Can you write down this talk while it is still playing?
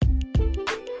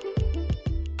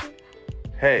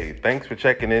Hey, thanks for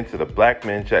checking into the Black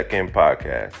Men Check-In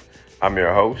podcast. I'm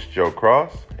your host, Joe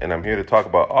Cross, and I'm here to talk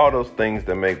about all those things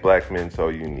that make black men so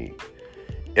unique.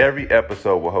 Every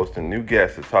episode will host a new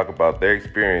guest to talk about their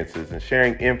experiences and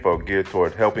sharing info geared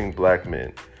toward helping black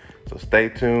men. So stay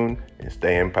tuned and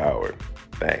stay empowered.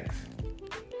 Thanks.